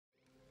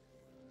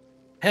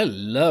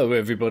Hello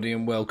everybody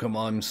and welcome,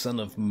 I'm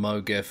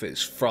SonOfMowgef.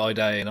 It's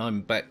Friday and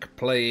I'm back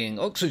playing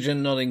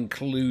Oxygen Not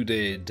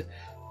Included.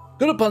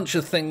 Got a bunch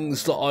of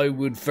things that I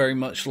would very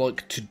much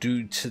like to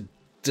do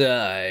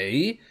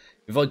today.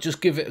 If I just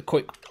give it a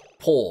quick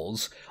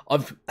pause,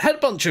 I've had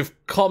a bunch of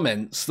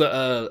comments that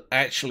are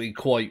actually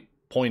quite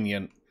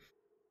poignant.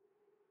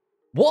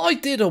 What I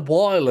did a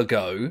while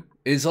ago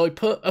is I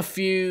put a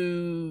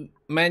few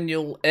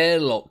manual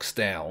airlocks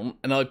down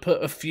and I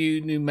put a few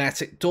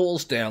pneumatic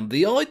doors down.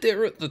 The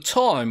idea at the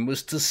time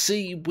was to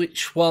see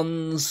which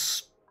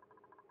ones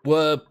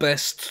were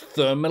best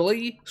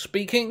thermally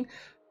speaking,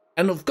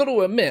 and I've got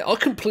to admit I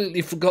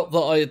completely forgot that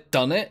I had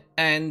done it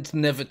and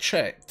never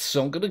checked,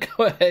 so I'm going to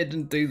go ahead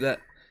and do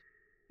that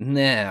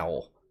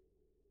now.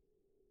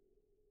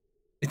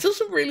 It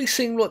doesn't really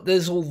seem like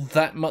there's all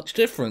that much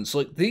difference.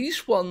 Like,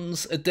 these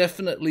ones are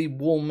definitely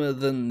warmer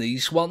than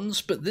these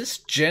ones, but this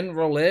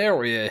general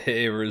area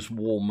here is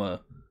warmer.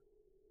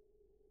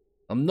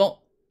 I'm not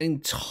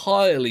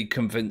entirely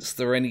convinced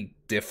they're any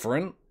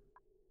different.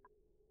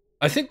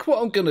 I think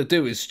what I'm going to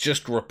do is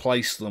just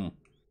replace them.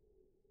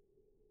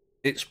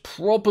 It's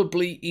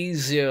probably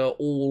easier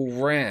all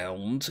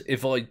round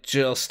if I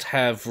just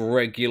have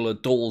regular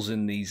doors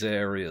in these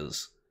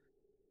areas.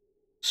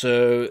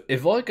 So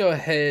if I go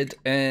ahead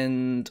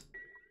and,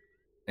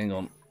 hang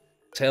on,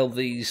 tell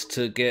these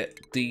to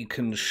get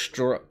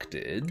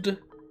deconstructed,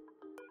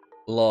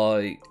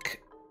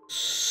 like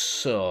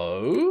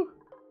so,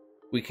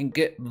 we can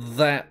get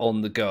that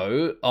on the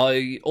go.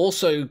 I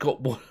also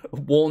got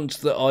warned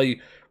that I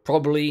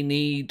probably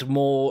need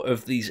more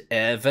of these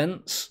air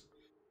vents,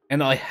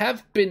 and I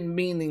have been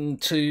meaning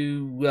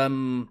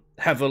to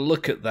have a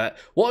look at that.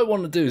 What I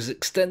want to do is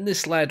extend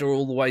this ladder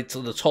all the way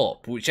to the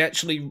top, which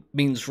actually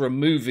means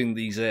removing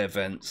these air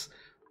vents,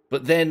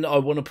 but then I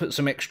want to put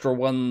some extra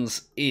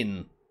ones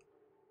in.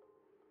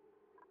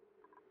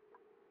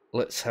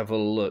 Let's have a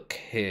look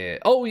here.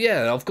 Oh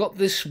yeah, I've got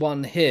this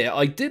one here.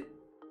 I did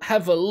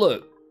have a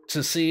look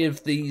to see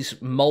if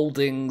these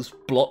mouldings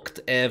blocked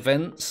air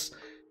vents,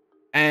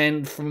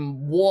 and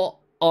from what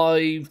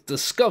I've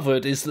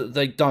discovered is that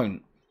they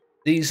don't.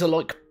 These are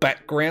like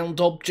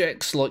background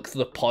objects, like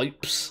the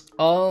pipes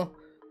are,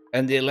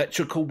 and the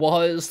electrical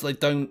wires. They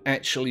don't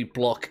actually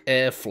block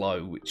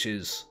airflow, which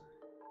is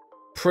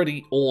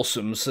pretty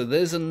awesome. So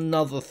there's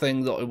another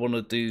thing that I want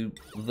to do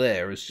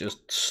there, is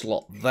just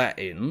slot that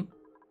in.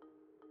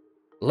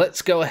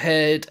 Let's go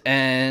ahead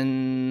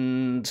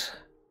and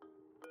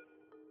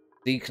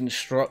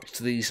deconstruct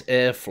these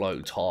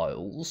airflow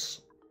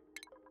tiles,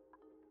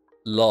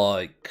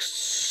 like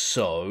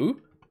so.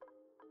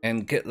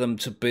 And get them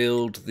to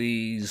build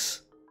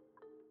these,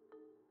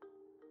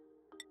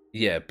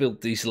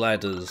 build these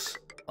ladders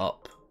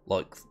up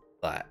like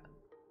that.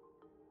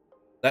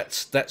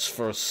 That's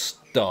for a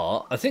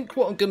start. I think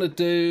what I'm going to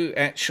do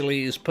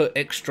actually is put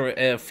extra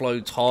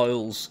airflow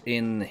tiles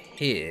in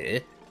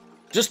here,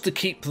 just to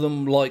keep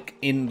them like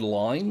in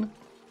line,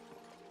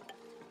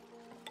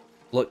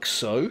 like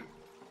so.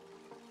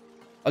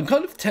 I'm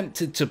kind of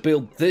tempted to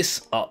build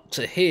this up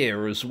to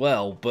here as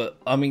well, but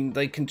I mean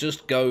they can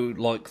just go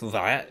like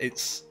that.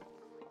 It's,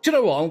 do you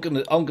know what?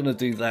 I'm gonna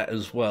do that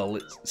as well.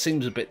 It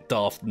seems a bit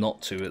daft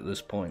not to at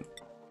this point.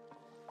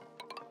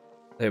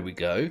 There we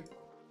go.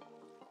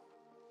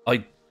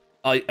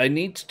 I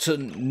need to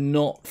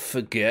not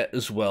forget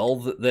as well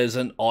that there's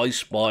an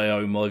ice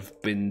biome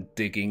I've been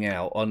digging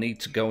out. I need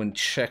to go and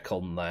check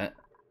on that.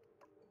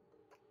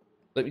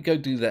 Let me go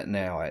do that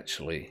now,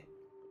 actually.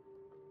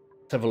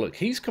 Have a look.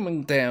 He's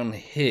coming down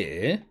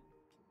here.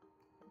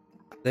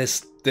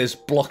 There's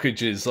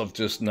blockages I've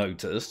just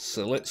noticed,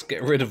 so let's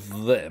get rid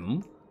of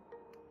them.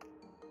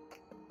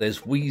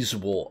 There's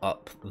Weezwort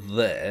up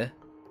there.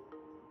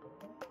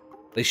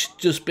 They should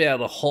just be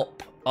able to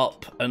hop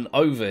up and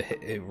over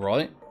here,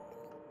 right?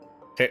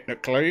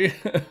 Technically.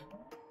 Let's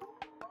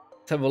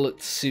have a look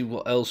to see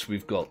what else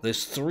we've got.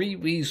 There's 3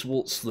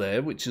 Weezworts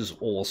there, which is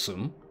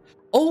awesome.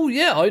 Oh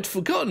yeah, I'd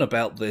forgotten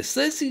about this.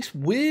 There's these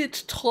weird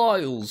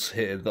tiles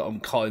here that I'm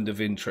kind of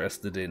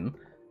interested in.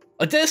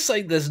 I dare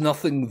say there's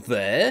nothing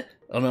there,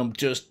 and I'm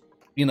just,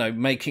 you know,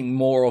 making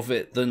more of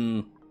it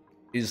than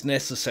is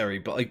necessary,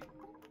 but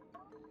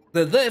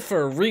they're there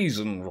for a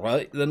reason,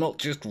 right? They're not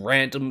just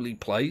randomly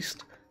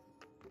placed.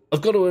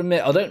 I've got to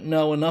admit, I don't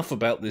know enough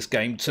about this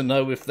game to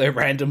know if they're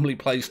randomly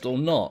placed or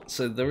not,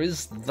 so there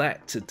is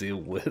that to deal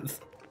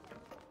with.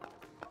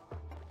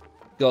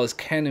 Guys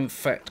can in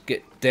fact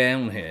get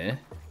down here.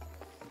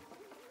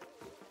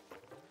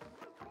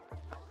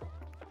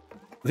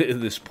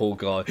 This poor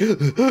guy.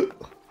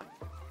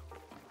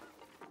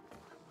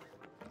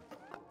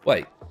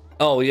 Wait.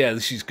 Oh yeah,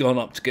 she's gone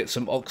up to get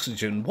some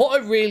oxygen.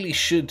 What I really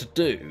should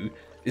do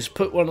is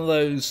put one of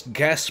those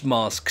gas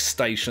mask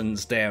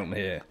stations down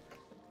here.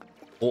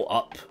 Or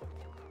up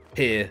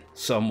here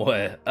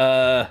somewhere.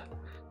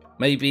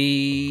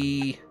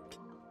 Maybe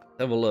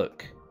have a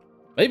look.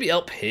 Maybe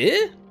up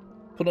here?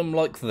 Put them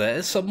like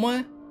there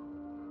somewhere?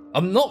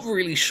 I'm not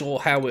really sure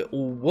how it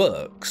all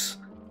works.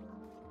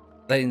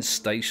 They in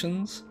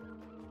stations?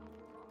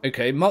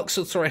 Okay, marks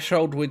a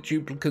threshold where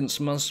duplicants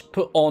must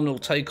put on or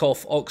take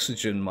off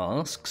oxygen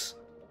masks.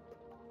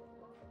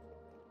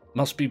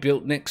 Must be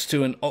built next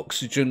to an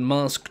oxygen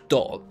mask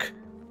dock.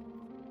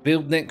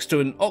 Build next to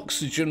an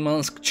oxygen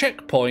mask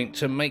checkpoint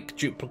to make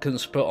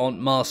duplicants put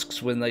on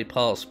masks when they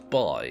pass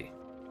by.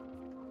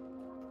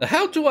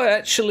 How do I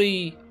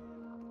actually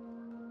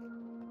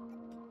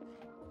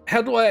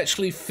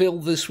fill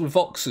this with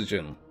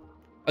oxygen?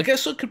 I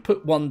guess I could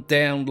put one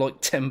down,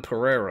 like,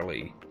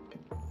 temporarily.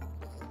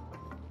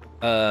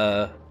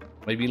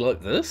 Maybe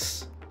like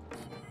this?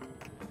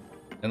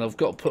 And I've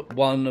got to put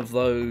one of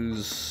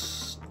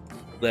those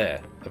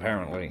there,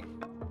 apparently.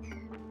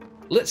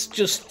 Let's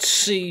just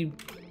see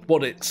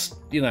what it's,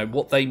 you know,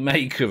 what they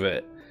make of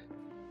it.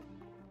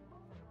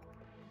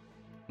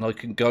 And I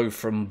can go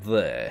from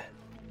there.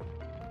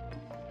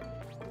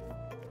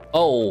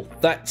 Oh,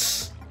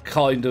 that's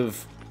kind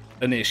of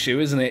an issue,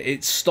 isn't it?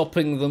 It's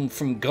stopping them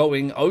from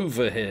going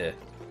over here.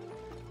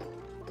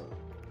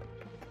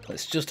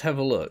 Let's just have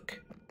a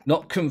look.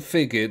 Not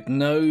configured,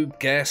 no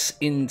gas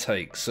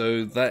intake,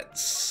 so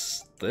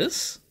that's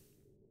this?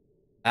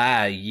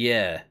 Ah,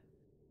 yeah.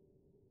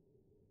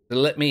 So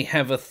let me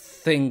have a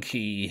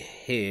thinky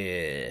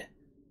here.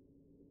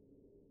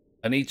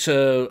 I need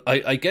to,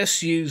 I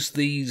guess, use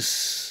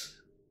these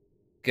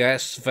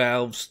gas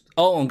valves.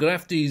 Oh, I'm going to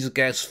have to use a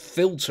gas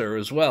filter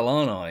as well,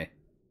 aren't I?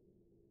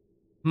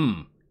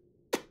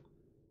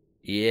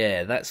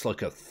 Yeah, that's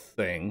like a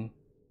thing.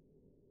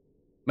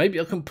 Maybe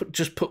I can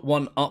just put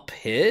one up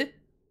here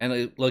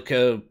and like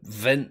a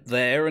vent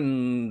there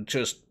and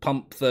just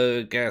pump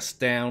the gas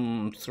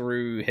down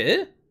through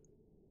here.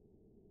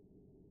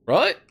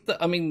 Right?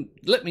 I mean,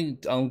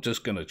 I'm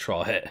just going to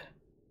try it.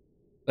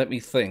 Let me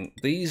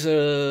think. These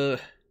are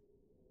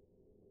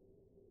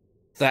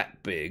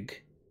that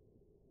big.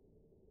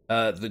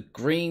 The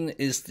green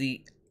is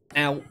the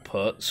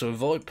output, so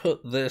if I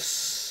put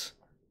this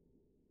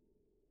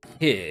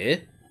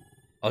here,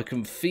 I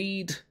can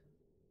feed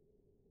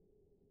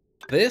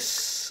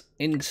this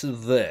into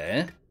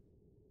there.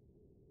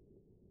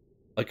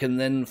 I can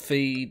then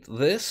feed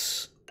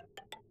this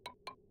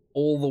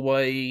all the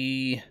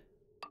way,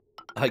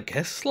 I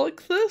guess,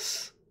 like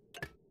this?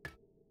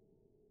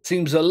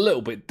 Seems a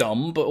little bit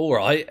dumb, but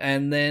alright.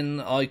 And then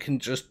I can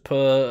just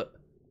put...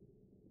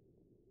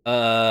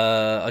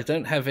 I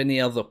don't have any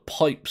other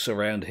pipes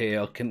around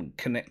here I can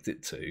connect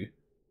it to.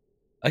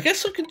 I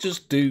guess I could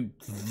just do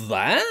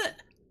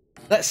that?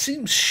 That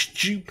seems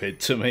stupid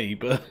to me,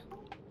 but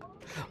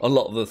a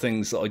lot of the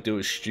things that I do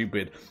are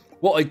stupid.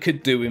 What I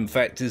could do, in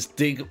fact, is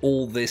dig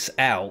all this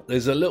out.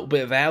 There's a little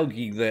bit of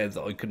algae there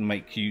that I could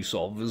make use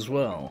of as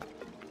well.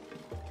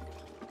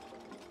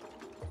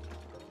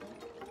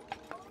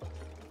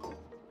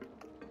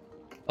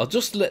 I'll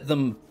just let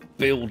them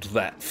build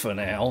that for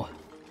now.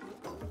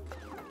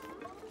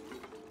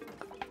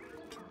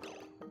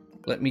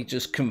 Let me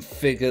just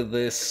configure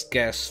this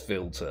gas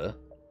filter.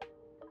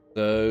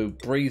 So,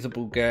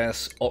 breathable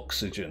gas,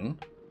 oxygen.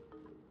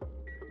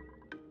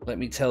 Let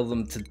me tell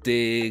them to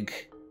dig,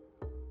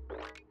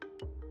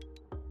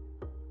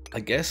 I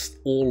guess,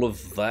 all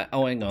of that.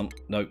 Oh, hang on.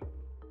 No.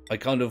 I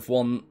kind of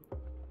want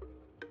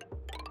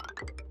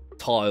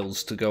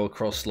tiles to go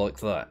across like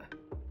that.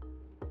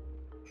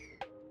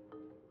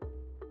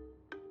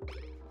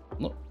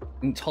 Not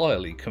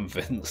entirely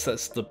convinced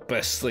that's the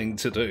best thing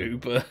to do,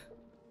 but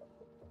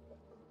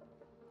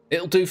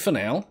it'll do for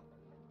now.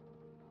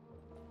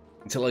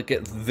 Until I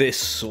get this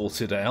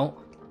sorted out.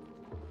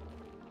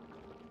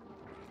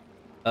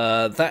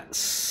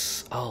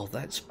 That's... Oh,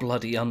 that's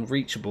bloody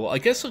unreachable. I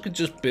guess I could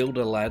just build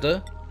a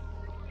ladder.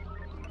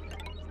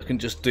 I can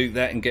just do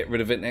that and get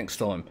rid of it next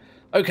time.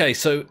 Okay,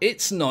 so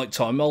it's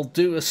nighttime. I'll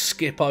do a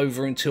skip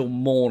over until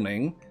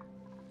morning.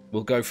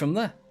 We'll go from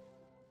there.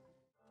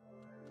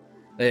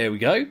 There we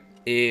go.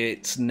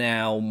 It's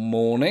now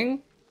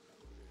morning,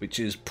 which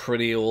is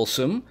pretty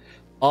awesome.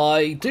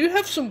 I do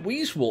have some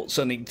Weezeworts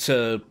I need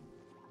to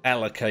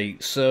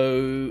allocate,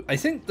 so I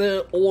think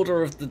the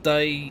order of the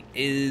day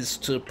is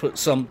to put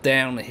some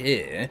down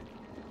here,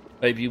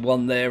 maybe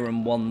one there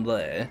and one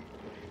there,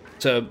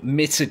 to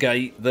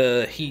mitigate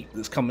the heat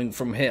that's coming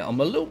from here. I'm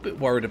a little bit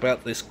worried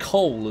about this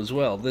coal as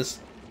well. This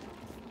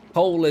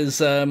coal is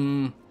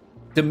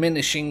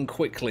diminishing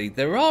quickly.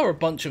 There are a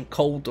bunch of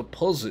coal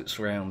deposits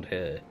around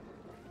here.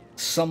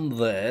 Some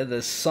there,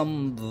 there's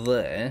some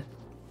there.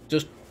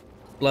 Just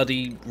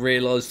bloody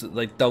realised that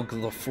they dug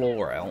the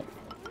floor out.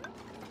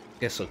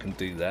 Guess I can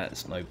do that,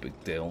 it's no big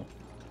deal.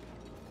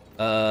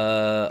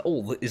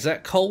 Oh, is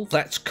that coal?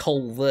 That's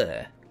coal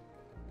there.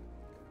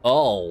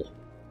 Oh.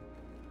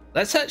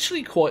 That's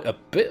actually quite a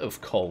bit of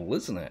coal,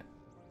 isn't it?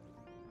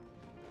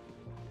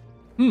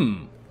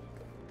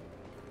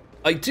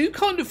 I do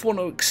kind of want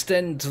to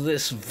extend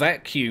this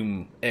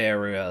vacuum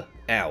area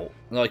out.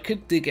 I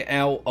could dig it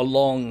out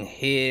along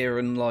here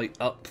and like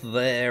up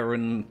there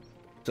and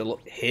to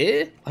look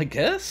here, I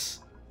guess?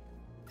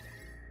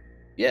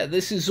 Yeah,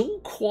 this is all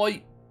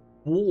quite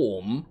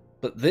warm,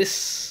 but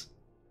this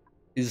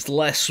is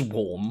less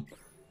warm.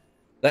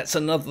 That's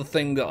another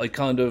thing that I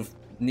kind of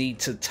need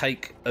to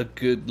take a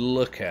good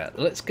look at.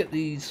 Let's get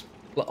these...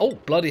 Oh,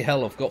 bloody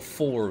hell, I've got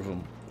 4 of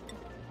them.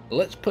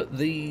 Let's put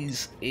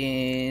these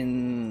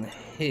in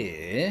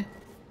here.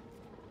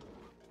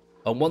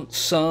 I want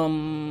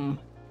some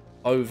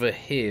over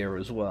here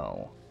as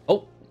well.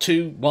 Oh,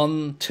 2,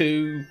 1,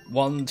 2,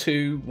 1,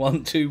 2,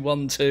 1, 2,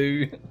 1,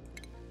 2.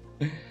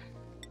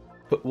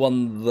 Put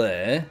one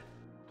there.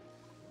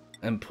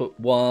 And put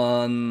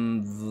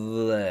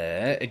one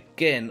there.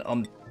 Again,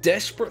 I'm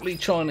desperately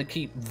trying to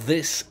keep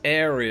this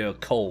area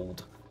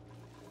cold.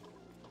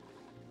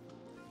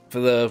 For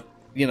the,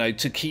 you know,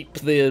 to keep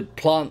the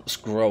plants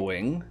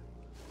growing.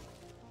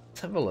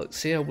 Let's have a look,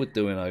 see how we're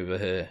doing over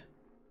here.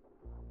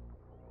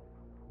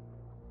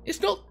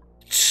 It's not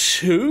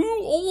too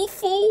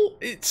awful.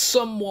 It's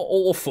somewhat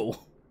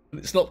awful.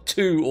 It's not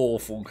too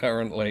awful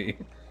currently.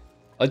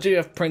 I do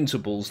have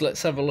printables.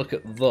 Let's have a look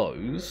at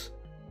those.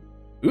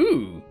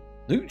 Ooh,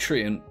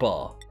 nutrient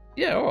bar.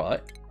 Yeah,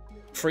 alright.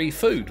 Free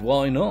food,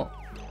 why not?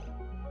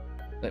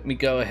 Let me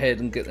go ahead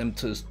and get them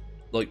to,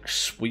 like,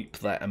 sweep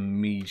that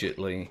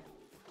immediately.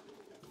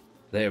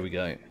 There we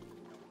go.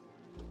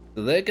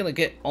 So they're going to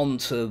get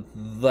onto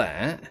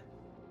that.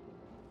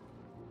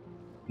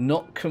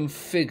 Not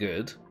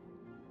configured.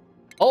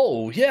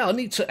 Oh, yeah, I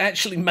need to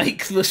actually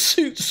make the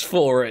suits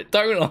for it,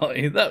 don't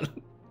I? That...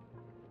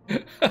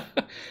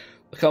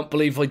 I can't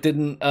believe I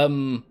didn't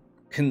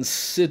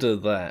consider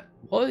that.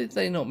 Why are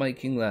they not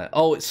making that?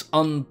 Oh, it's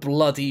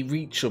unbloody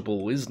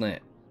reachable, isn't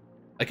it?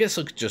 I guess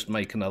I could just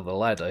make another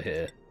ladder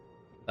here.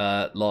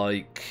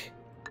 Like...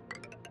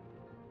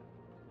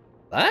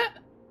 that?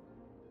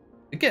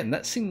 Again,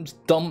 that seems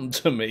dumb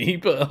to me,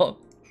 but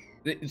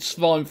it's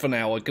fine for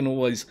now. I can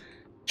always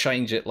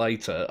change it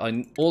later.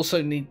 I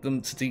also need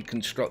them to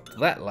deconstruct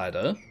that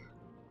ladder.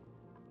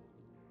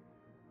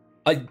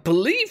 I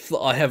believe that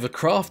I have a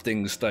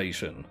crafting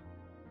station.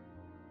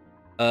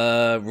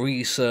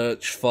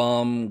 Research,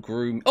 farm,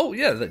 groom. Oh,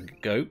 yeah, there you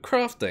go.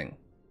 Crafting.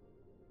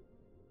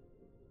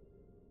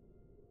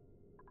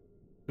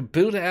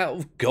 Build it out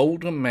of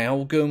gold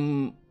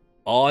amalgam,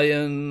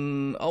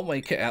 iron. I'll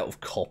make it out of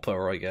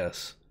copper, I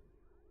guess.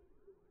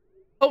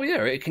 Oh,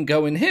 yeah, it can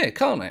go in here,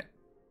 can't it?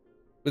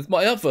 With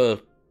my other...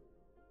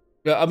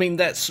 I mean,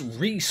 that's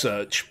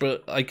research,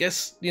 but I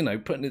guess, you know,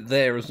 putting it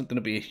there isn't going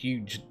to be a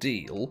huge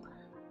deal.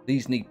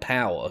 These need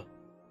power.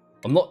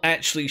 I'm not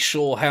actually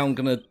sure how I'm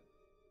going to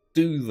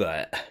do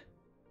that.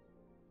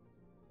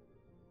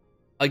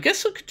 I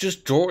guess I could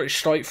just draw it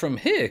straight from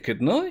here,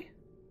 couldn't I?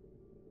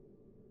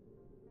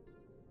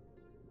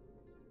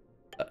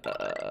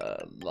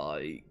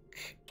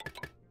 Like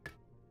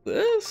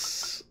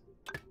this?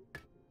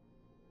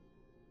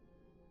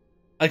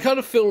 I kind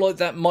of feel like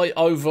that might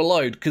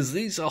overload, because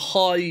these are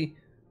high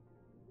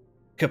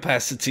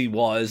capacity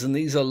wires and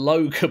these are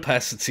low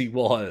capacity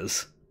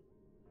wires.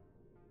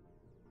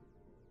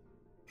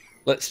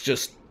 Let's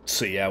just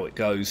see how it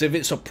goes. If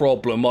it's a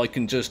problem, I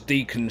can just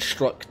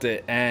deconstruct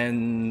it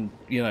and,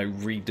 you know,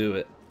 redo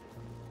it.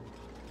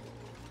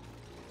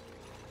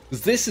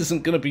 Because this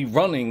isn't going to be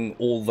running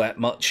all that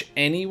much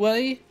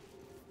anyway.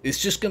 It's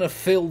just going to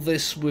fill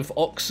this with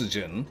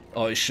oxygen,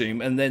 I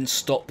assume, and then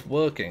stop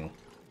working.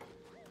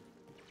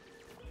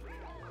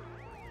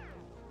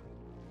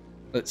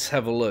 Let's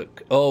have a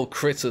look. Oh,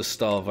 critter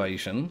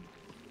starvation.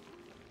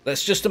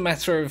 That's just a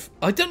matter of...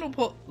 I don't know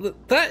what...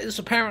 That is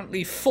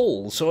apparently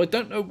full, so I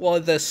don't know why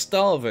they're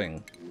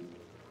starving.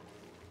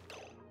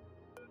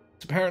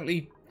 It's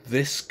apparently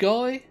this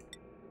guy?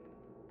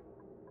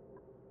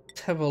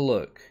 Let's have a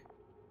look.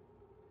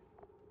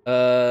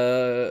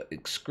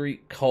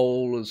 Excrete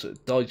coal as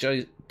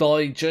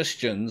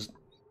digestions.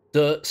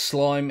 Dirt,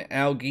 slime,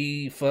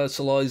 algae,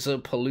 fertilizer,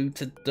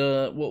 polluted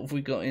dirt. What have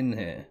we got in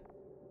here?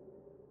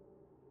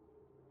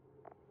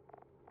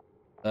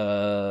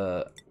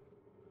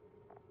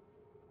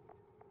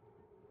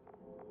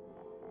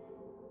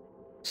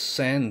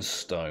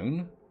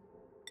 Sandstone.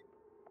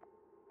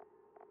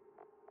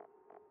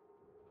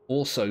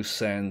 Also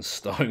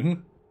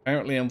sandstone.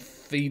 Apparently I'm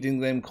feeding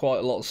them quite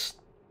a lot of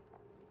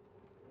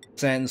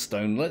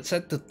sandstone. Let's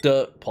add the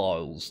dirt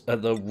piles,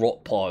 the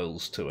rot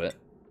piles to it.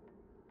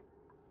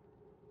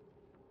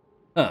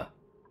 Huh.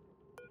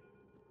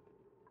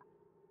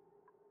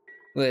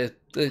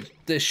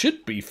 There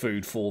should be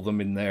food for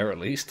them in there at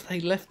least. They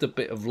left a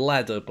bit of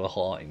ladder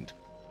behind.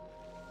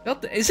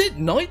 God, is it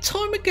night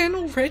time again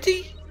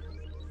already?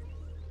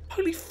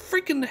 Holy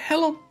freaking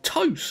hell, I'm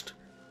toast.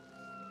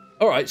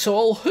 Alright, so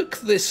I'll hook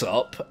this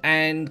up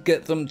and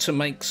get them to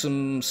make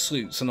some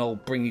suits and I'll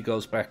bring you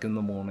guys back in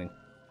the morning.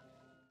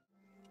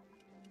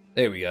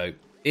 There we go.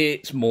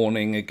 It's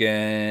morning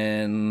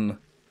again.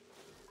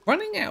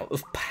 Running out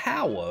of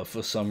power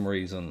for some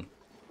reason.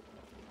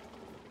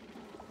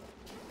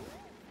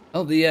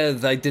 Oh, yeah,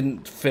 they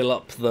didn't fill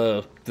up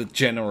the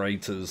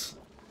generators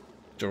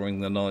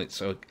during the night,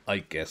 so I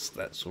guess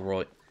that's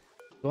alright.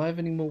 Do I have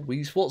any more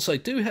Wheezewalts? I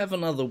do have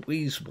another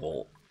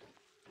Wheezewalt.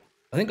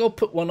 I think I'll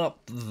put one up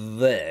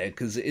there,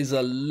 because it is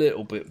a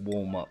little bit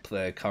warm up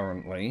there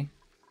currently.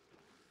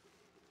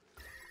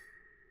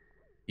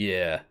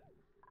 Yeah.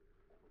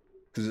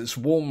 Because it's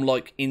warm,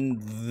 like, in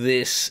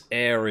this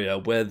area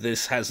where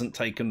this hasn't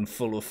taken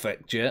full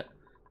effect yet.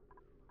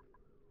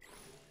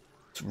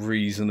 It's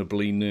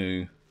reasonably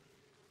new.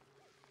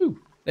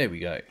 Ooh, there we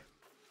go.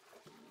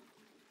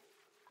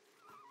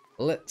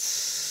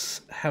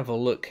 Let's have a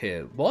look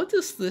here. Why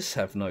does this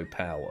have no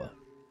power?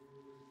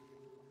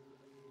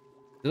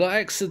 Did I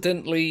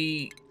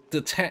accidentally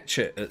detach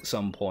it at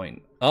some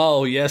point?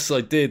 Oh, yes,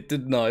 I did,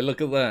 didn't I?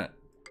 Look at that.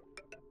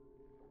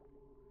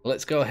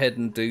 Let's go ahead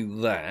and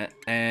do that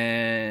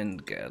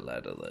and get a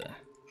ladder there.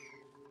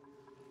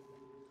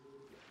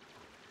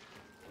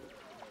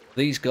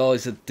 These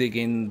guys are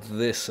digging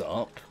this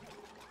up.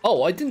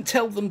 Oh, I didn't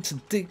tell them to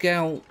dig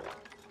out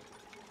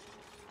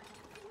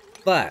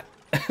that.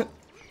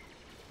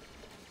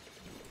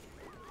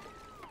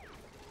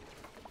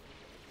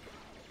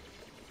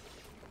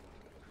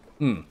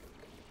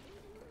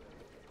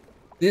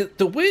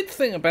 The weird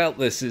thing about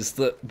this is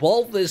that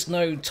while there's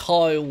no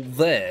tile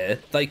there,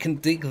 they can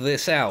dig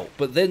this out,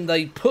 but then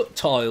they put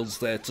tiles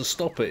there to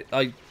stop it.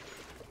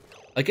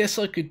 I guess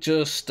I could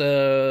just,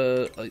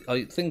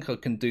 I think I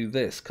can do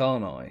this,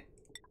 can't I?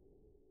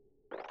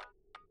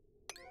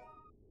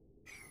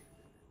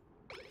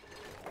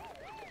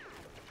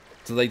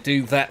 So they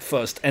do that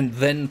first and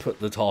then put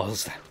the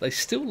tiles down. They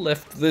still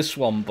left this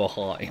one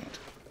behind.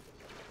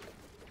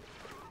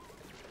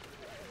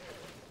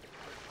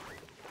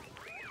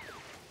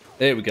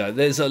 There we go.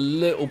 There's a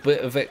little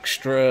bit of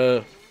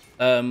extra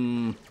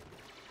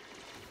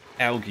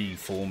algae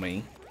for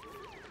me.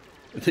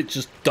 They're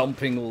just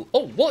dumping all...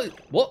 Oh, what?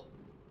 What?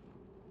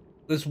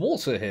 There's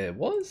water here.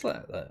 Why is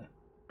that there?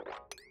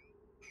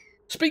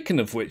 Speaking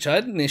of which, I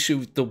had an issue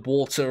with the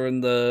water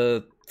and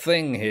the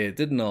thing here,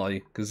 didn't I?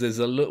 Because there's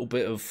a little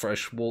bit of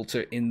fresh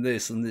water in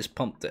this, and this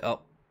pumped it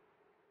up.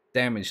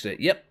 Damaged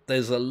it. Yep,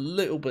 there's a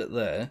little bit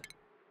there.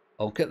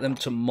 I'll get them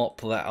to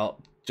mop that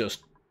up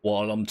just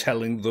while I'm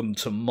telling them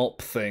to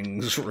mop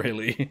things,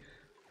 really.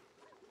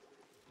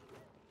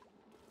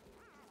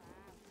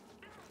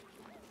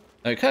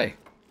 Okay.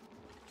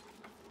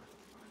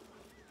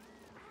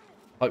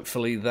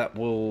 Hopefully that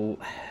will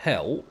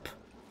help.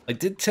 I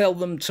did tell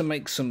them to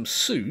make some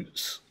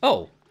suits.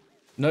 Oh,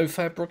 no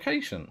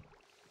fabrication.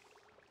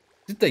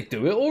 Did they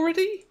do it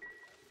already?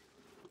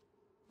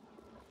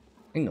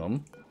 Hang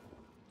on.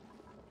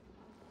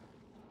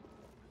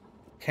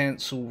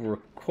 Cancel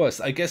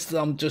request. I guess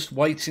I'm just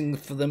waiting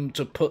for them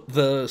to put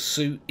the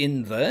suit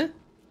in there.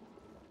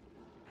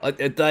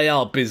 They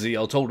are busy.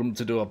 I told them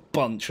to do a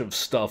bunch of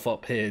stuff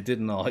up here,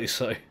 didn't I?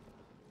 So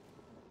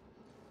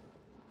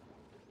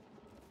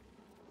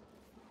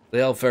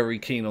they are very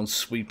keen on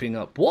sweeping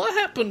up. What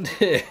happened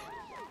here?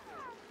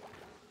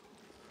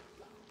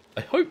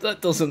 I hope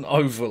that doesn't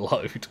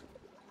overload.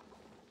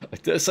 I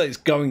dare say it's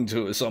going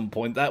to at some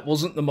point. That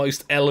wasn't the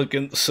most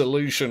elegant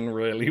solution,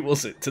 really,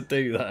 was it, to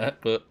do that?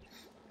 But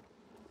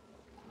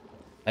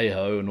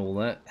hey-ho and all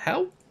that.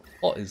 How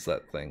hot is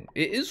that thing?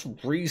 It is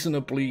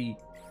reasonably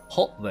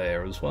hot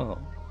there as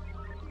well.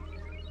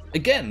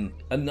 Again,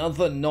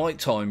 another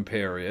nighttime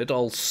period.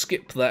 I'll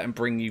skip that and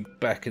bring you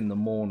back in the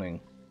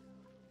morning.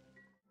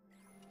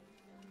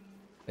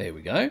 There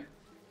we go.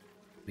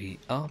 We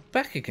are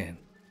back again.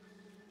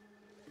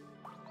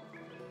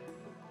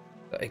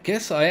 I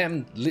guess I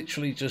am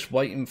literally just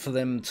waiting for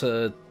them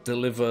to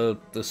deliver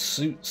the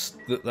suits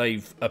that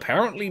they've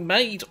apparently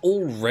made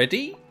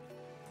already.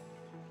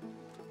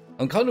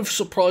 I'm kind of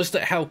surprised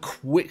at how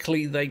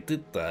quickly they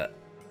did that.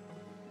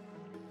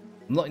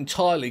 I'm not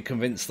entirely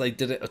convinced they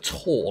did it at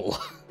all.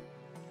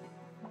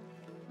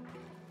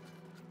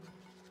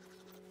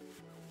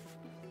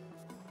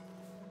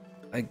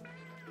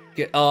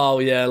 Oh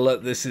yeah,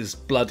 look, this is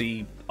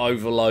bloody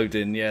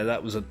overloading. Yeah,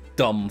 that was a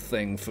dumb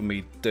thing for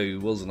me to do,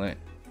 wasn't it?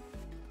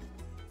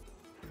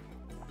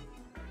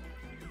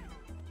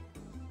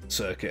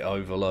 Circuit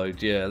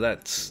overload. Yeah,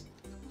 that's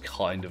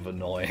kind of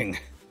annoying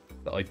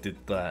that I did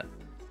that.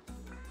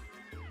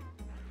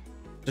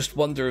 Just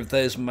wonder if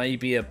there's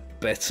maybe a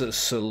better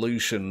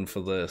solution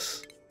for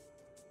this.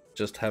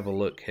 Just have a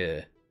look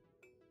here.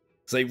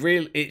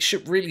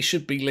 It really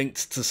should be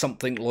linked to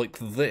something like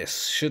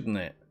this, shouldn't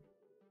it?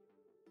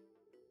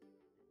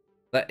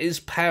 That is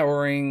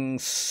powering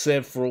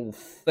several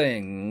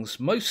things,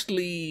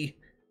 mostly...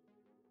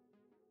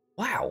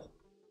 Wow.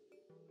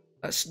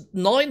 That's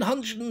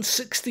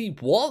 960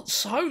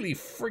 watts? Holy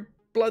frick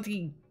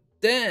bloody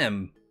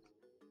damn.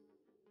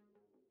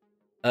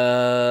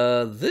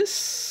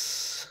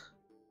 This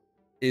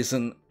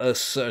isn't a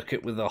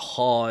circuit with a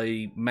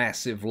high,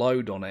 massive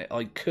load on it.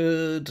 I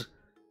could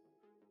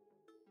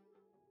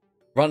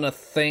run a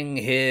thing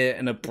here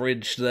and a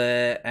bridge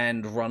there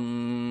and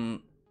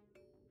run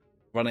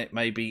it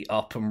maybe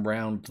up and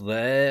round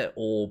there,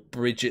 or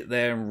bridge it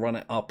there and run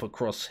it up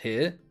across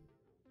here.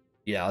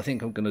 Yeah, I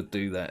think I'm going to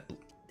do that.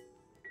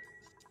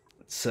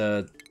 Let's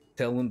tell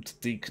them to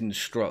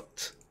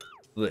deconstruct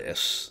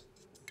this.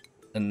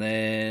 And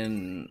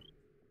then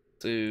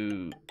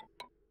do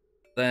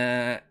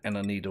that. And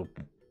I need a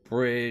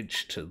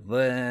bridge to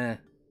there.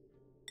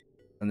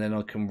 And then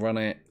I can run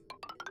it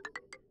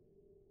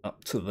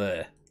up to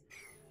there.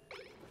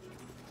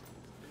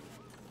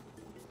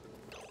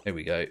 There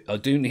we go. I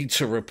do need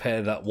to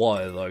repair that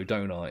wire though,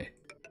 don't I?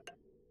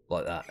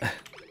 Like that.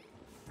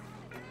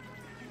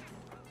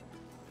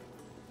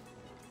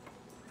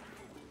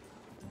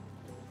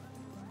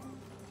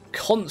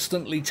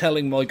 Constantly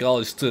telling my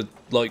guys to,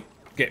 like,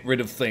 get rid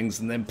of things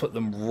and then put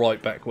them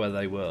right back where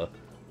they were.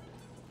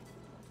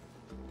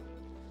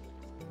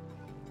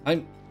 Are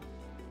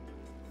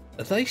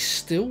they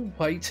still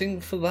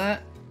waiting for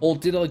that? Or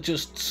did I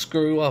just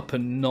screw up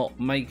and not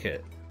make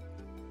it?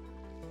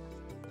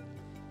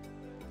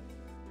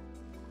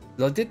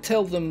 I did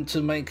tell them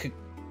to make a...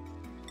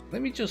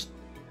 Let me just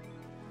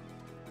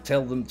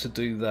tell them to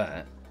do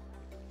that.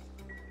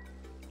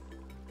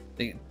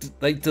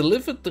 They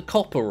delivered the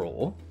copper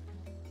ore.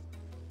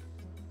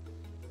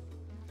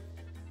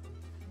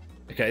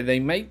 Okay, they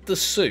made the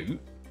suit.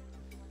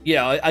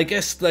 Yeah, I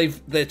guess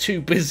they're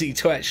too busy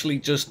to actually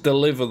just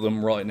deliver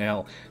them right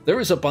now. There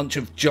is a bunch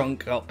of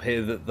junk up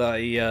here that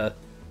they are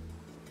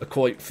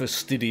quite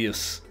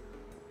fastidious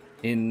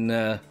in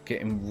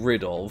getting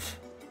rid of.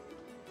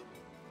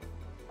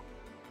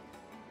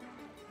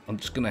 I'm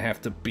just going to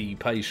have to be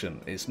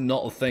patient. It's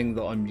not a thing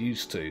that I'm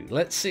used to.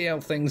 Let's see how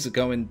things are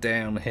going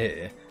down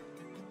here.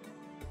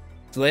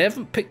 So they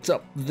haven't picked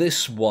up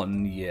this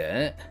one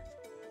yet.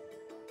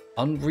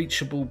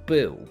 Unreachable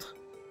build.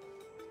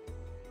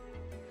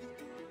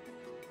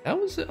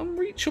 How is it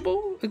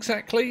unreachable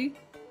exactly?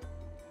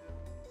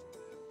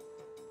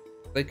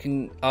 They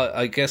can...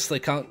 I guess they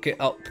can't get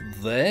up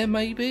there,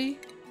 maybe?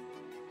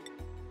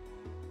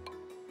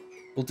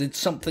 Or did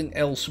something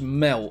else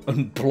melt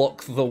and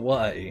block the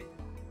way?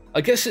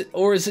 I guess it...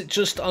 Or is it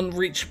just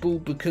unreachable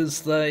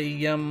because they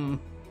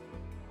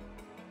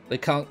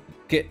can't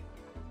get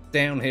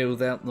down here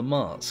without the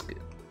mask?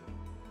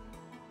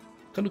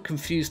 Kind of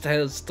confused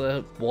as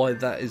to why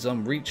that is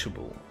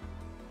unreachable.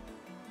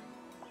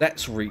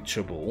 That's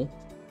reachable.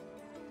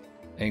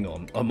 Hang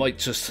on, I might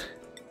just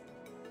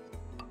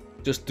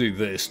do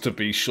this to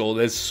be sure.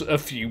 There's a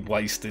few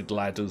wasted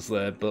ladders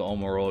there, but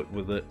I'm alright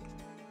with it.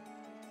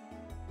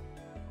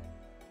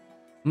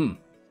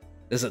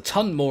 There's a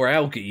ton more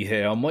algae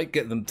here. I might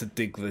get them to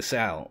dig this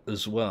out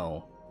as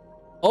well.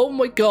 Oh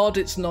my god,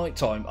 it's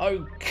nighttime.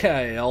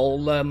 Okay,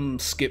 I'll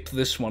skip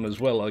this one as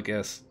well, I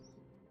guess.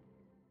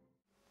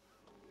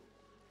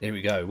 Here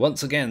we go.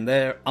 Once again,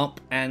 they're up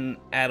and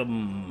at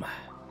 'em.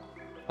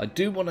 I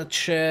do want to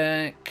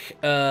check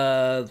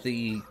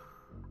the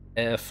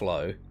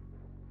airflow.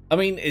 I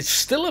mean, it's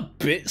still a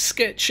bit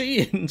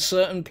sketchy in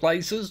certain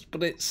places,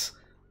 but it's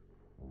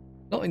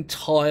not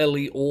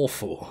entirely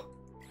awful.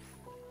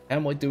 How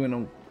am I doing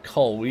on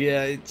coal?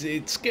 Yeah,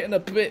 it's getting a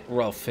bit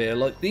rough here.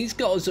 Like, these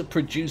guys are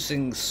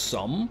producing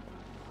some,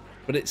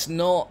 but it's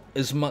not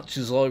as much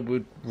as I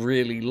would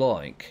really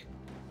like.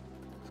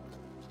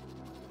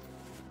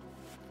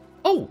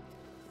 Oh!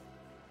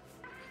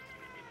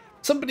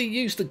 Somebody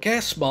used a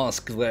gas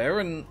mask there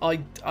and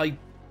I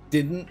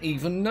didn't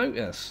even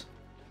notice.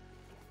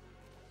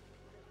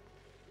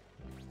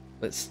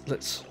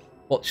 Let's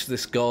watch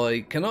this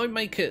guy. Can I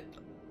make it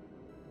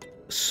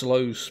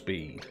slow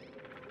speed?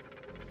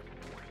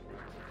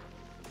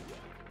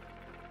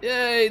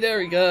 Yay,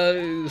 there he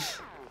goes.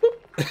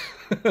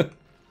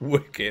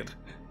 Wicked.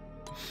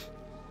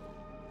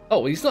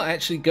 Oh, he's not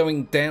actually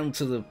going down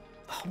to the...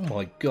 Oh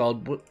my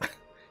god, what...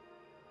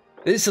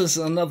 This is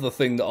another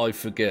thing that I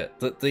forget,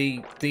 that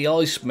the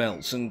ice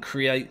melts and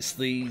creates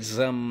these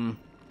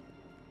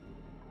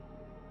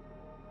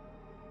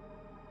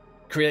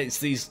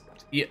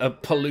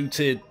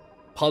polluted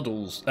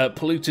puddles,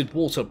 polluted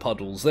water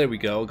puddles. There we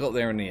go. I got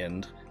there in the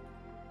end.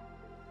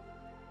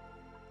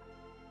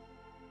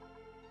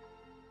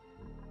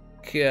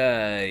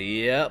 Okay,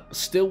 yep.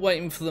 Still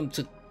waiting for them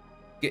to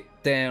get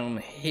down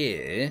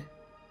here.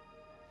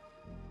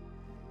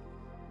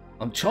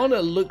 I'm trying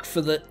to look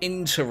for the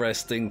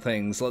interesting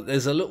things. Like,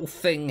 there's a little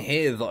thing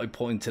here that I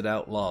pointed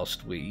out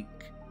last week.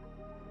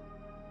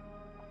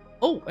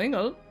 Oh, hang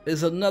on.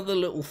 There's another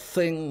little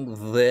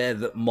thing there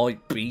that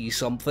might be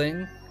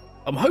something.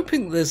 I'm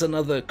hoping there's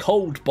another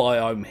cold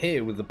biome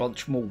here with a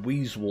bunch more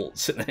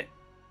wheezeworts in it.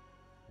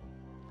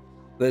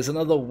 There's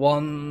another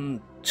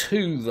 1,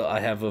 2 that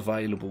I have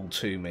available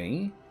to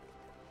me,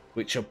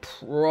 which are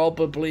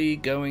probably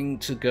going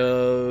to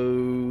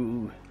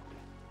go...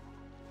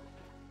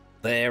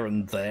 there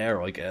and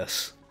there, I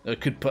guess. I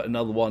could put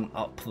another one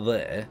up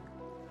there.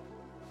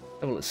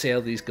 Oh, let's see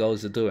how these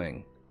guys are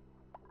doing.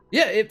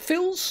 Yeah, it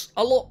feels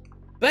a lot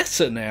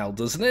better now,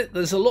 doesn't it?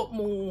 There's a lot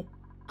more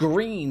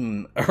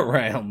green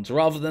around,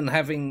 rather than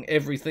having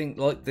everything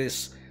like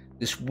this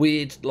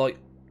weird, like,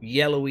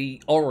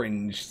 yellowy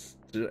orange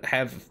to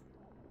have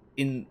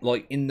in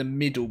the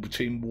middle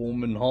between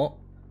warm and hot.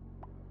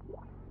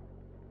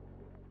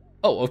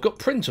 Oh, I've got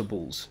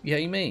printables.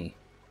 Yay me.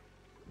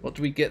 What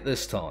do we get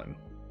this time?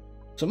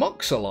 Some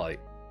oxalite.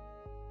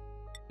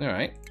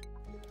 Alright.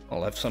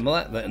 I'll have some of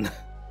that then.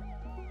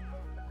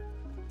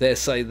 Dare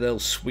say they'll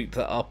sweep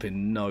that up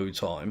in no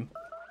time.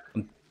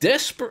 I'm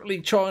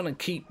desperately trying to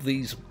keep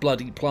these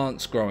bloody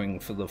plants growing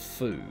for the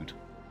food.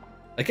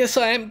 I guess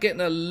I am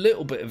getting a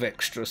little bit of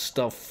extra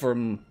stuff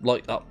from,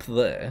 like, up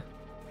there.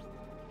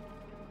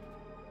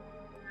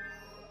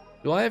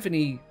 Do I have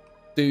any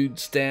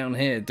dudes down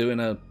here doing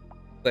a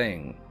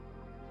thing?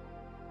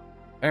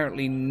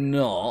 Apparently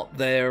not.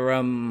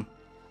 They're,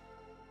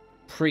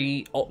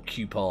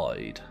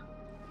 preoccupied.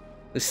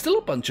 There's still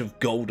a bunch of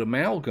gold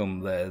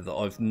amalgam there that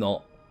I've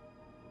not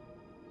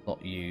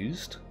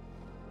used.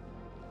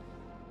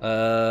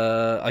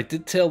 I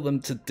did tell them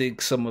to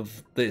dig some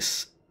of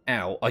this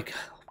out.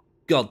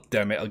 God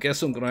damn it, I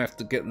guess I'm going to have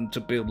to get them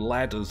to build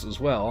ladders as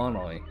well, aren't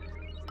I?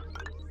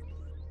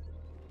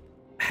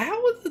 How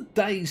are the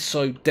days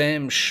so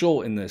damn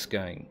short in this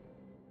game?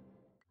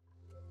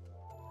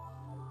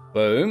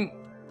 Boom.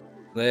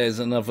 There's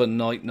another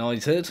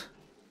night-nighted.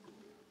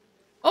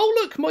 Oh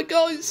look, my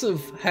guys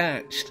have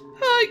hatched.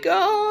 Hi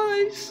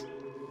guys!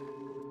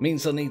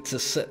 Means I need to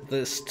set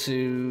this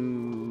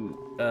to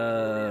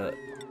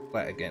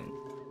that again.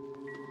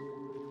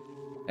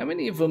 How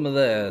many of them are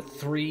there?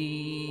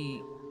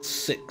 3,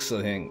 6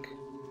 I think.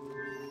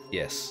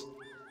 Yes.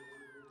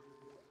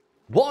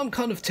 What I'm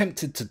kind of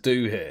tempted to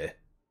do here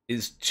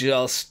is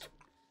just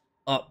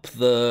up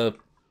the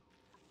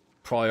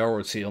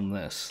priority on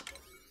this.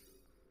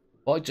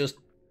 I just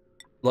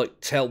like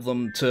tell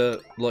them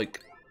to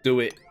like do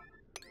it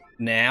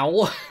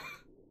now.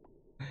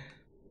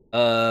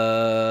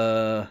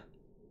 I'm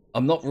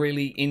not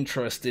really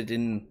interested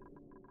in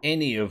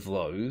any of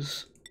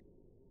those.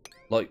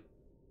 Like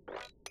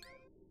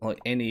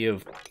any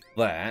of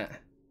that.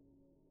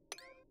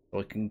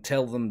 I can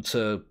tell them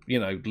to, you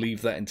know,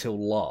 leave that until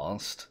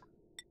last.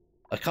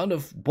 I kind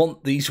of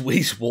want these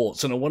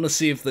Weezeworts, and I want to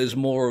see if there's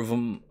more of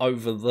them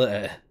over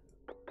there.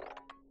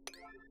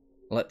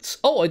 Let's...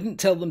 Oh, I didn't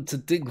tell them to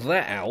dig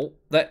that out.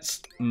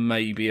 That's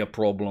maybe a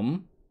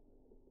problem.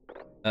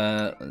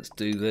 Let's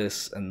do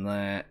this and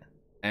that.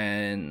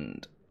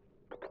 And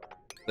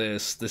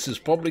this. This is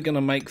probably going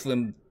to make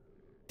them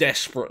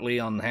desperately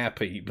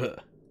unhappy,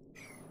 but...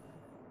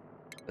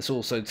 Let's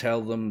also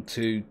tell them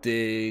to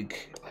dig,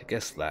 I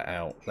guess, that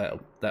out.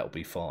 That'll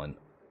be fine.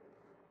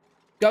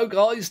 Go,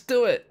 guys,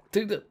 do it!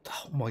 Do the...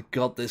 Oh my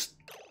god, there's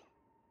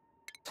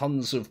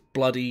tons of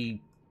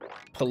bloody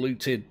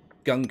polluted,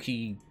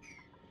 gunky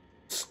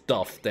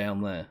stuff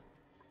down there.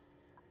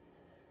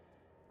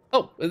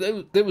 Oh,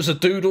 there was a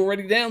dude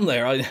already down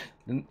there. I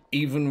didn't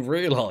even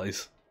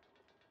realise.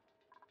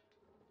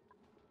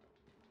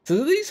 So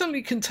do these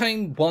only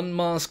contain one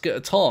mask at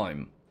a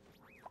time?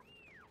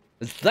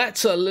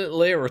 That's a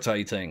little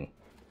irritating.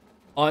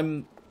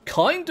 I'm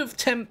kind of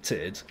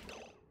tempted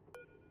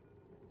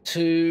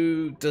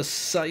to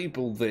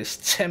disable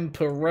this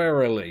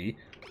temporarily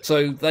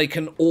so they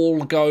can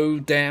all go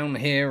down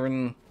here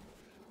and...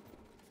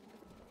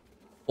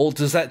 Or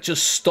does that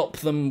just stop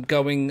them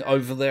going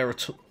over there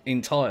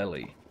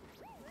entirely?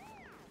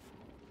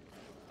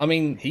 I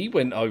mean, he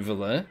went over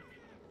there.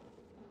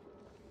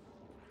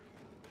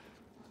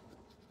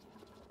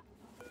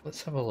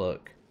 Let's have a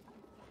look.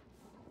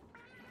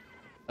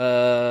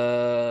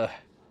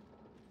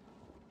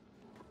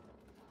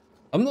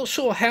 I'm not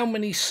sure how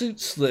many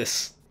suits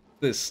this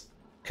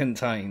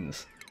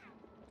contains.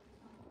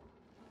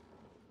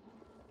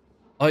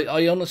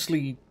 I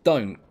honestly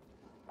don't.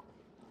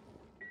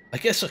 I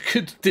guess I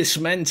could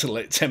dismantle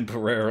it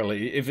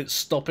temporarily if it's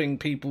stopping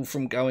people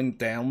from going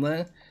down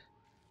there.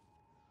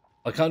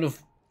 I kind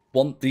of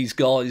want these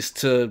guys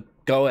to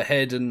go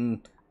ahead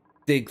and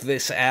dig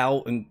this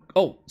out and...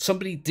 Oh,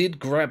 somebody did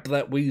grab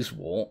that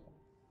Weezewort.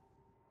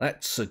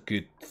 That's a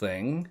good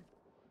thing.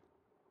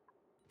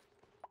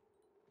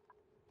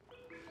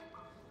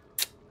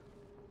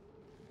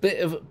 Bit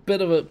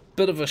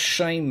of a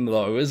shame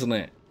though, isn't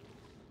it?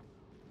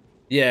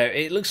 Yeah,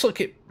 it looks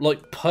like it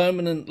like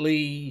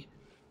permanently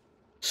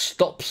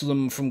stops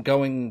them from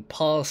going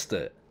past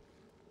it.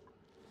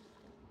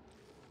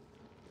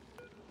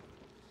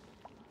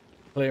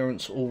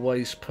 Clearance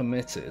always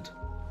permitted.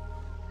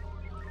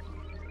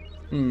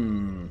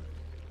 Suited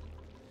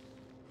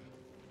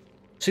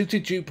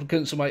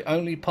duplicants may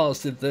only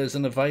pass if there's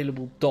an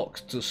available dock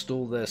to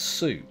store their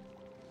suit.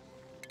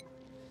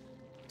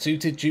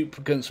 Suited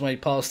duplicants may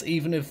pass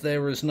even if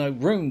there is no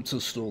room to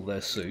store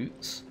their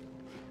suits.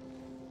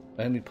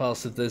 They only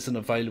pass if there's an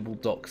available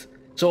dock.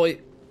 So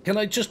can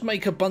I just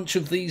make a bunch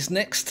of these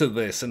next to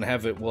this and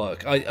have it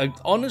work? I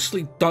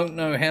honestly don't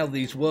know how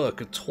these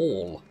work at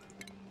all.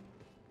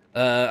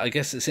 I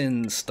guess it's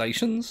in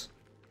stations?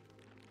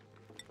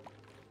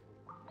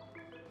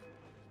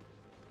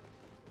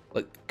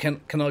 Like,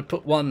 can I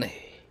put one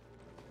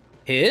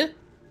here?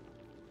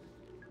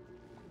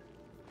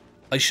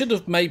 I should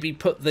have maybe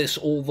put this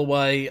all the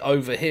way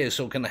over here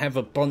so I can have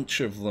a bunch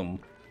of them.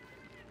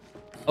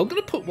 I'm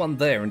going to put one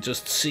there and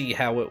just see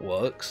how it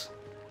works.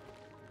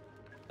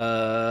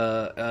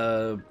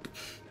 I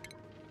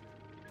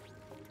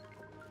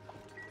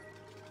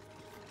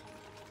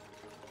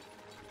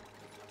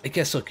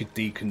guess I could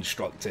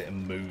deconstruct it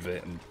and move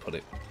it and put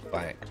it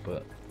back,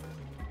 but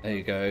there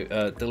you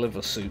go.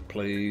 Deliver suit,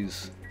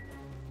 please.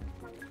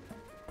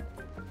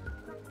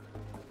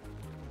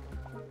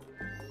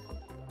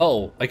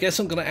 Oh, I guess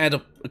I'm gonna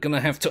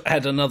have to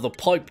add another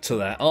pipe to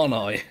that, aren't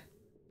I?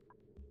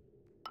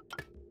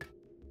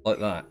 Like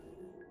that.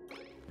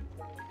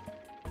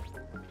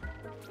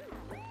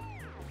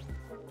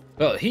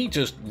 Well, he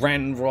just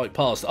ran right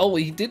past. Oh,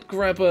 he did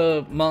grab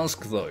a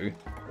mask, though.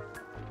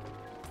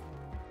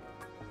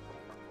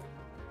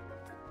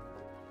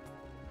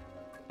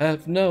 I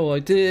have no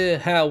idea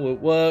how it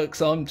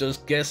works. I'm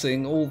just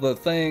guessing all the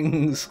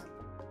things.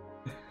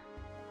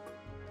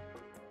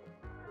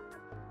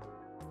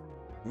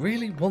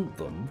 Really want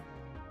them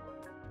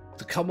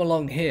to come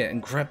along here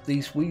and grab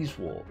these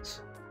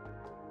Weezeworts.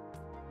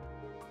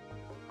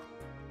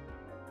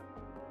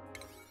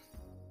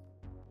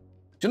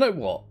 Do you know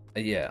what?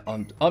 Yeah,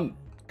 I'm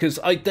because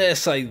I dare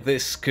say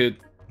this could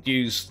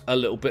use a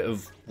little bit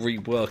of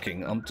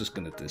reworking. I'm just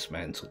going to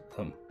dismantle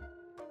them.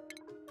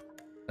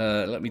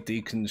 Let me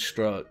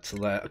deconstruct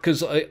that,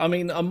 because I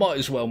mean, I might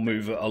as well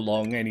move it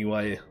along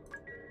anyway.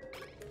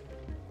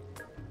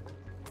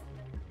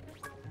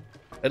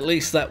 At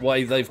least that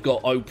way they've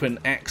got open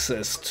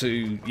access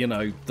to, you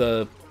know,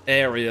 the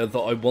area that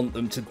I want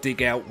them to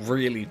dig out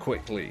really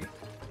quickly.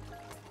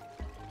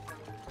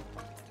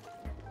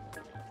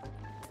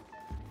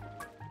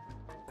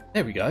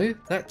 There we go.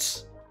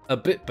 That's a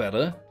bit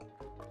better.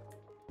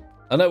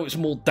 I know it's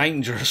more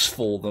dangerous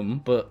for them,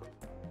 but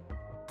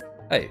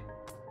hey.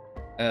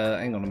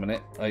 Hang on a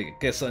minute. I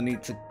guess I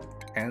need to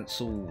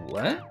cancel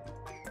that.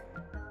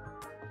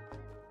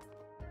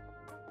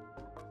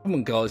 Come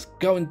on, guys.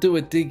 Go and do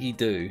a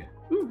diggy-do.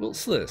 Ooh,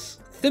 what's this?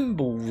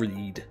 Thimble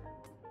reed.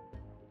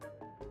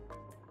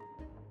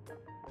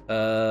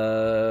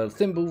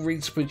 Thimble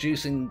reeds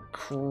produce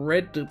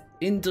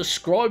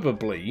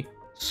indescribably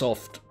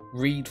soft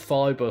reed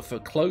fiber for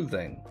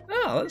clothing.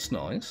 Ah, that's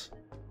nice.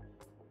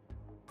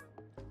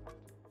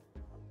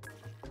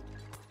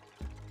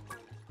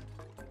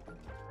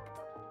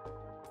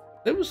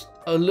 There was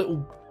a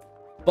little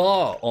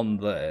bar on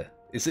there.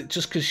 Is it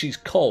just because she's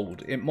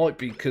cold? It might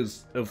be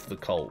because of the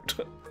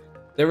cold.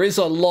 There is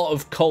a lot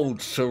of cold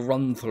to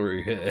run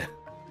through here.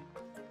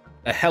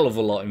 A hell of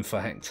a lot, in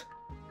fact.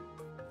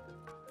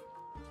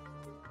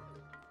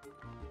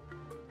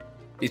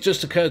 It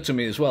just occurred to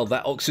me as well,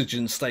 that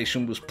oxygen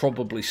station was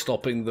probably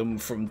stopping them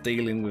from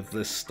dealing with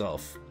this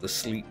stuff. The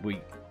sleep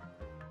wheat.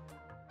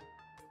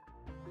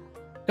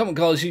 Come on,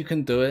 guys, you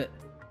can do it.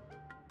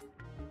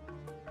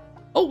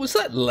 Oh, was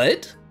that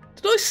lead?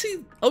 Did I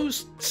see? I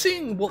was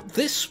seeing what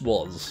this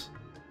was.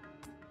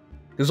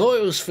 Because I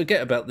always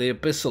forget about the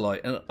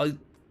abyssalite, and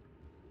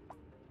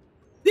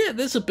yeah,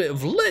 there's a bit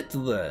of lead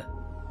there.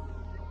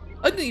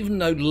 I didn't even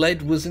know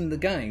lead was in the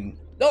game.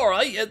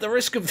 Alright, at the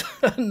risk of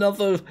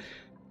another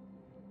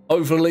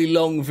overly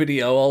long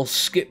video, I'll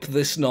skip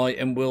this night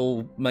and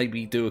we'll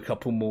maybe do a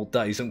couple more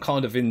days. I'm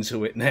kind of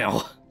into it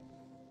now.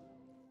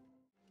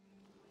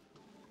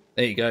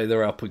 There you go,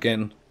 they're up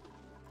again.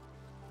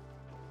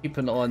 Keep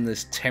an eye on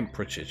this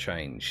temperature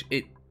change.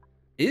 It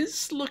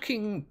is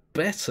looking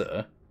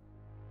better.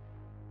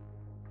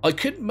 I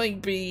could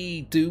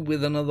maybe do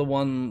with another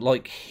one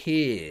like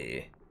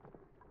here.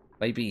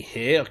 Maybe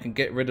here I can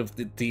get rid of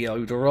the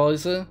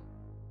deodorizer.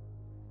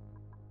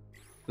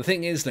 The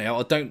thing is now,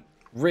 I don't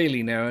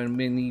really know how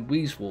many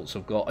Weezeworts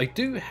I've got. I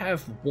do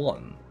have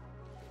one.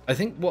 I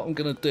think what I'm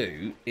going to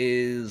do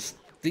is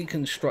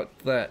deconstruct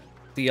that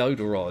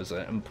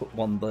deodorizer and put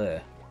one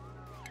there.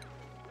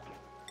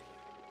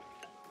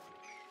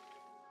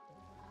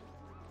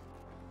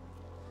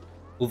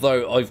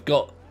 Although I've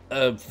got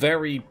a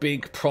very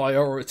big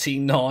priority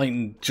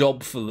 9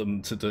 job for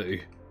them to do.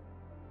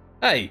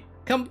 Hey,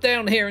 come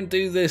down here and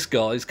do this,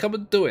 guys. Come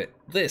and do it.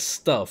 This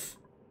stuff.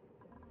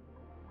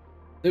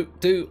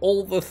 Do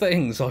all the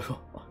things. I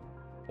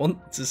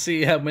want to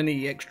see how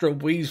many extra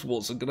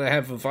Weezeworts I'm going to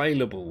have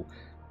available.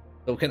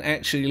 So I can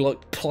actually,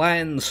 like,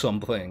 plan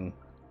something.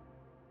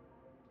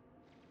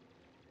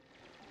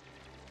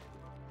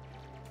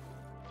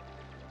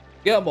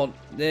 Come on,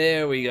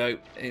 there we go.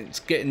 It's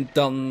getting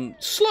done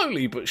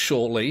slowly but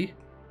surely.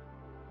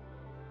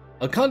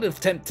 I'm kind of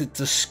tempted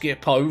to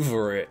skip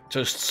over it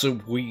just so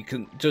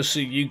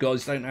you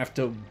guys don't have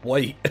to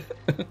wait.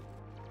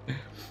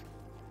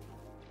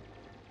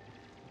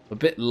 A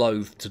bit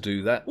loath to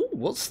do that. Ooh,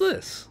 what's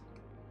this?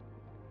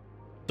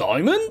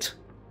 Diamond?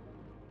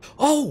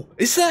 Oh,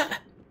 is that?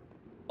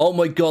 Oh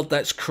my god,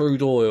 that's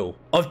crude oil.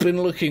 I've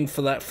been looking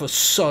for that for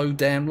so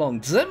damn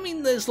long. Does that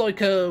mean there's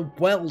like a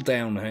well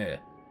down here?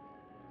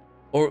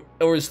 Or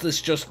is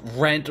this just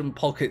random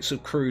pockets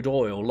of crude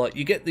oil? Like,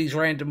 you get these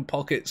random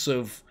pockets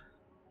of,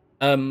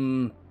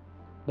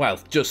 well,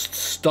 just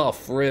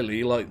stuff,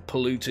 really, like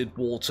polluted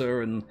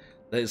water, and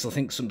there's, I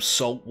think, some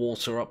salt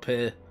water up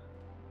here.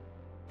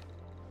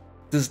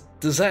 Does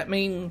that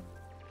mean...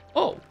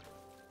 Oh,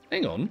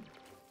 hang on.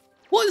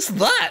 What is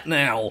that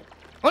now?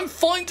 I'm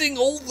finding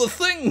all the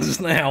things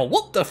now.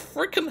 What the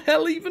frickin'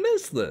 hell even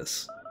is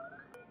this?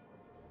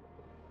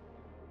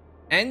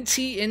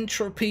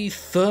 Anti-entropy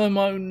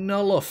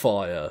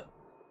thermonullifier.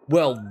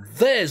 Well,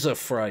 there's a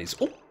phrase.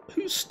 Oh,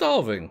 who's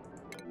starving?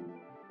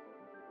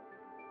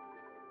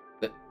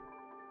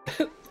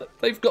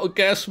 They've got a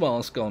gas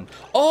mask on.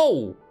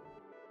 Oh!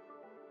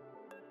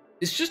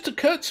 It's just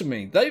occurred to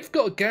me. They've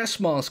got a gas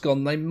mask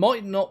on. They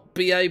might not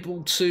be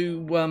able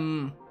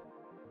to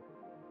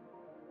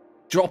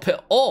drop it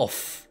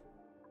off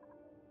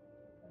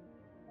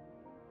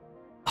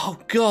Oh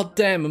god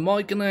damn, am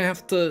I gonna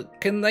have to...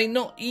 Can they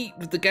not eat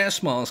with the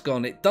gas mask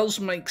on? It does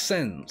make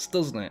sense,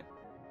 doesn't it?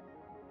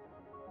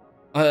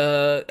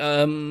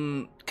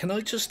 Can I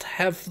just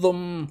have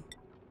them...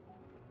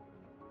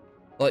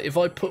 Like, if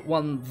I put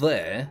one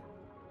there...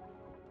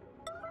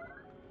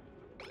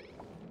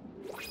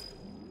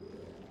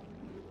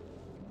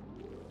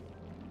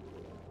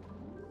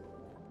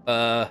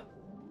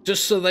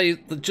 just so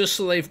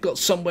they've got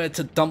somewhere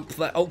to dump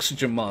that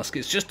oxygen mask.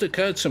 It's just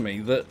occurred to me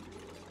that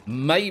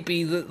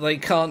maybe that they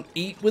can't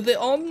eat with it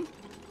on.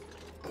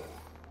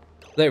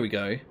 There we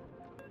go.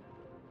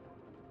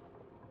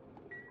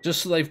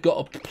 Just so they've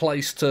got a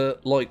place to,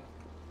 like,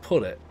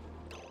 put it.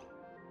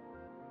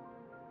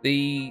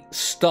 The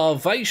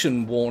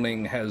starvation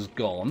warning has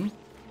gone.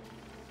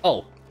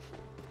 Oh.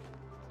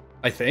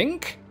 I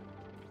think.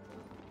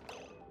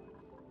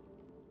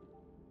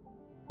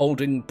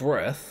 Holding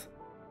breath.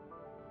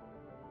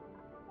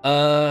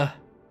 How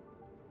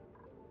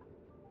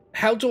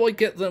do I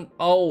get them?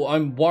 Oh,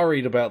 I'm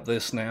worried about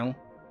this now.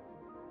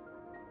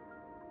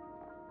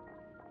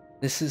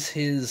 This is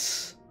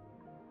his...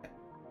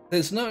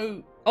 There's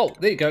no... Oh,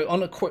 there you go,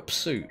 unequipped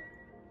suit.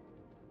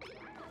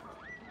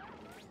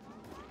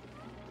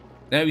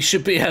 Now he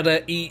should be able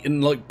to eat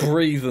and, like,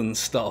 breathe and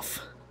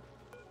stuff.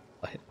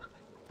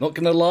 Not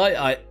gonna lie,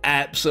 I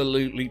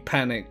absolutely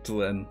panicked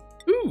then.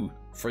 Ooh,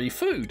 free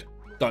food.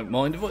 Don't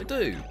mind if I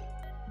do.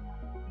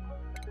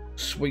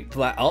 Sweep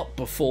that up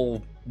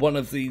before one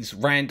of these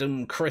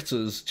random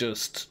critters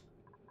just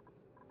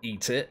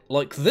eat it.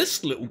 Like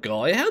this little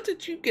guy, how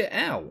did you get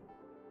out?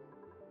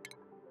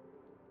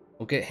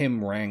 I'll get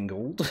him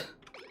wrangled.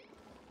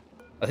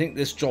 I think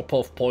this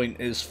drop-off point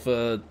is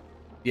for,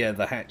 yeah,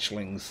 the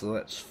hatchlings, so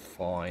that's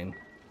fine.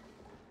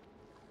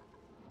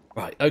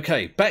 Right,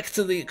 okay, back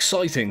to the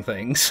exciting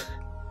things.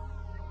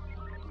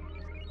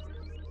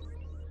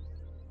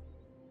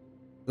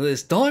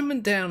 There's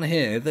diamond down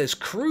here, there's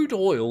crude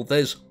oil,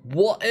 there's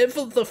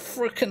whatever the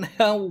frickin'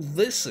 hell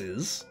this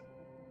is.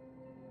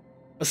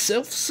 A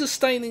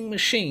self-sustaining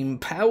machine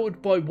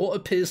powered by what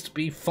appears to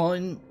be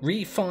refined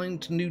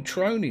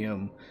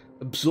neutronium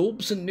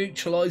absorbs and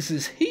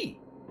neutralizes heat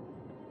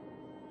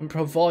and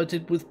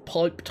provided with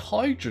piped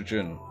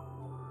hydrogen.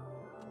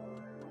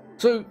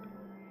 So,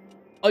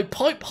 I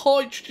pipe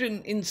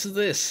hydrogen into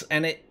this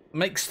and it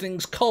makes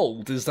things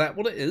cold, is that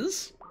what it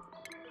is?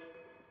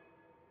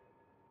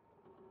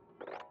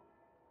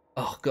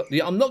 Oh god,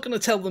 yeah, I'm not going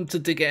to tell them to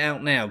dig it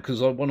out now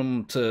because I want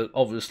them to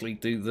obviously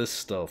do this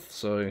stuff,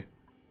 so...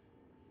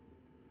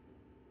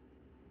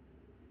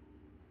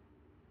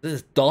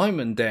 There's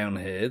diamond down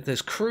here,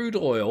 there's crude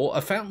oil, I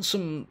found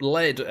some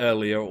lead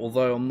earlier,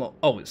 although I'm not...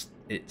 Oh, it's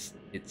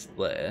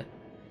there.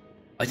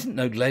 I didn't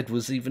know lead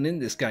was even in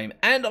this game,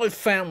 and I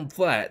found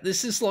that.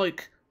 This is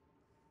like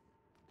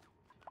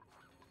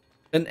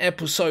an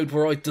episode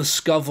where I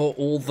discover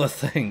all the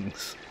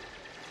things.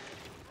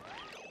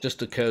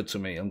 Just occurred to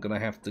me, I'm going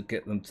to have to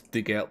get them to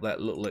dig out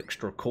that little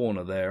extra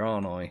corner there,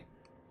 aren't I?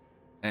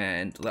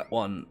 And that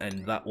one,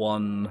 and that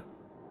one.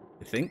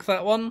 I think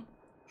that one?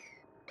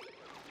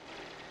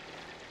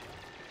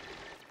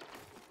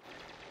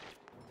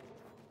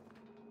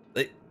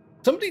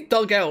 Somebody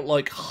dug out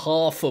like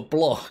half a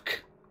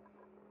block.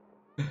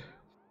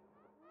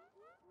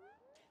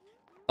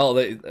 Oh,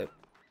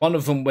 one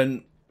of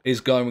them is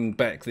going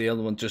back, the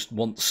other one just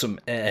wants some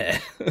air.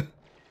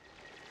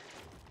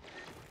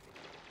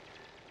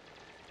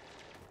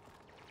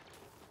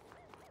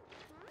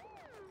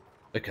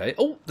 Okay,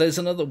 oh, there's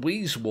another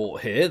Wheezewort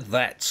here.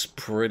 That's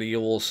pretty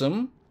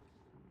awesome.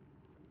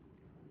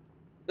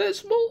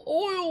 There's more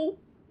oil.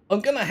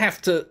 I'm gonna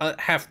have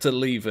to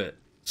leave it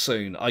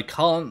soon. I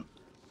can't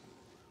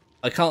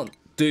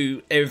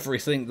do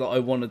everything that I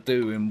want to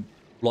do in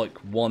like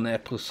one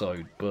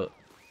episode, but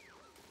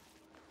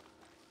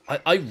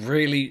I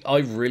really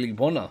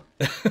wanna.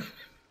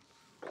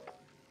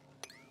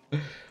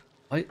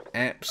 I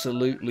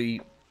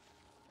absolutely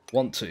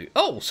want to.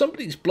 Oh,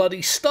 somebody's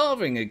bloody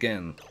starving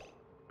again.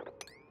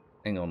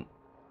 Hang on.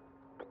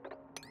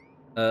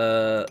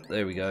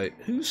 There we go.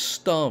 Who's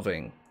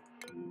starving?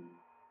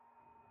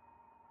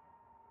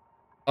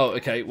 Oh,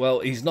 okay, well,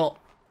 he's not,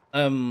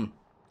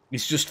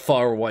 he's just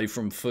far away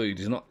from food.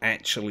 He's not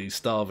actually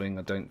starving,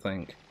 I don't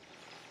think.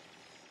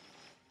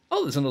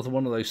 Oh, there's another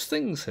one of those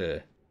things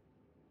here.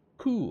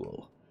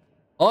 Cool.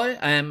 I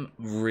am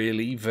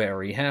really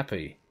very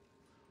happy.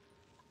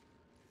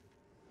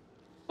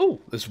 Oh,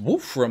 there's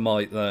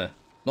wolframite there.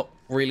 Not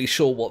really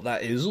sure what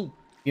that is,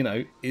 you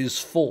know, is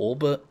for,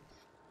 but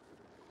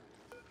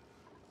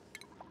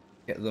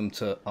get them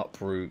to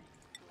uproot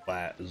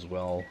that as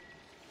well.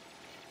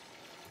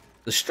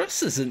 The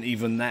stress isn't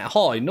even that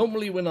high.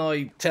 Normally when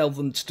I tell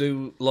them to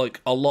do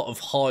like a lot of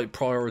high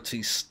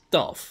priority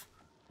stuff,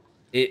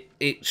 it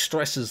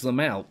stresses them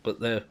out, but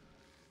they're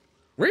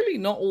really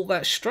not all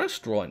that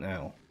stressed right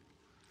now.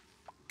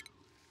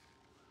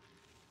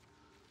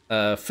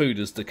 Food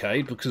has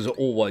decayed because it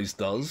always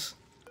does.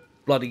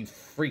 Bloody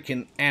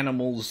freaking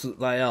animals that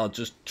they are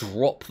just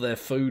drop their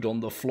food on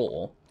the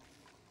floor.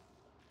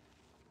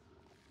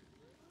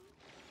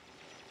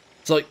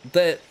 It's like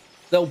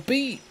they'll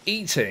be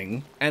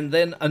eating, and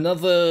then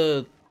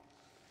another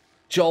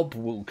job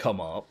will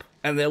come up,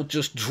 and they'll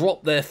just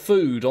drop their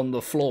food on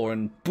the floor,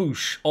 and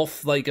boosh,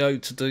 off they go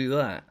to do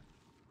that.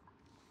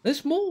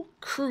 There's more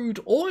crude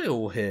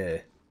oil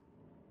here.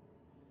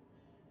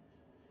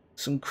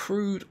 Some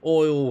crude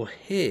oil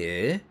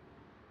here.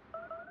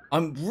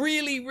 I'm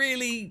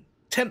really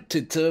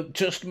tempted to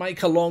just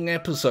make a long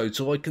episode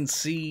so I can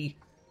see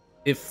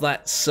if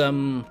that's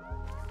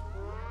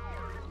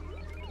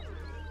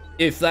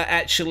if that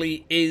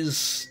actually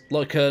is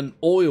like an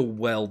oil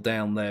well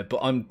down there, but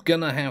I'm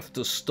gonna have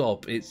to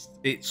stop.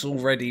 It's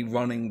already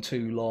running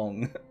too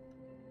long.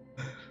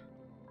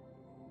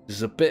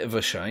 It's a bit of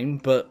a shame,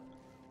 but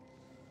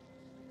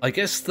I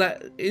guess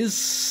that is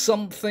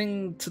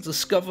something to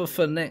discover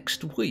for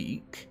next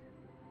week.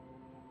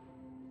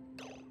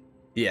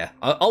 Yeah,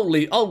 I'll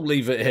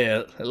leave it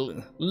here.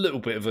 A little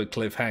bit of a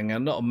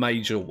cliffhanger, not a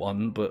major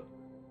one, but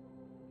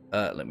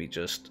let me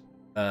just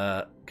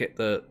get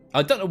the...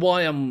 I don't know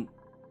why I'm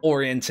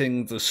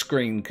orienting the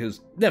screen,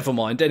 because never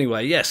mind.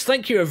 Anyway, yes,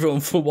 thank you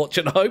everyone for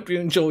watching. I hope you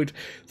enjoyed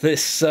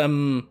this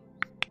kind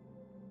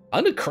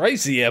of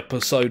crazy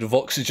episode of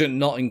Oxygen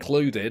Not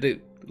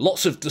Included.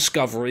 Lots of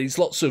discoveries,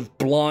 lots of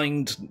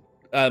blind,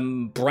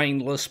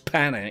 brainless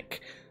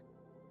panic,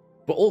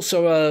 but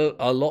also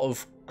a lot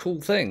of cool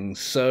things.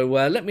 So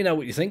let me know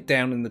what you think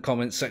down in the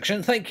comments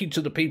section. Thank you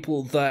to the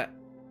people that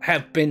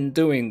have been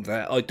doing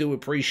that. I do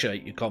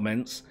appreciate your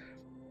comments.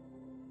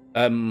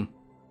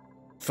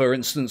 For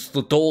instance,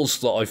 the doors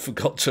that I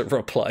forgot to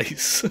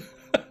replace.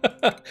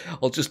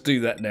 I'll just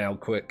do that now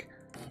quick.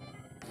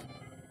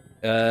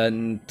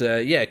 And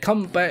yeah,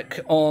 come back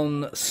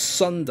on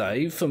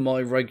Sunday for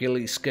my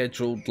regularly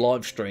scheduled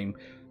live stream.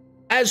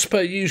 As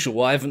per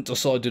usual, I haven't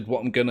decided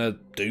what I'm gonna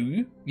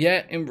do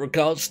yet in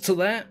regards to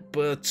that,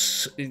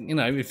 but you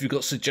know, if you've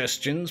got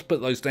suggestions, put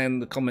those down in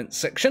the comments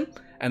section,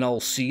 and I'll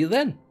see you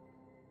then.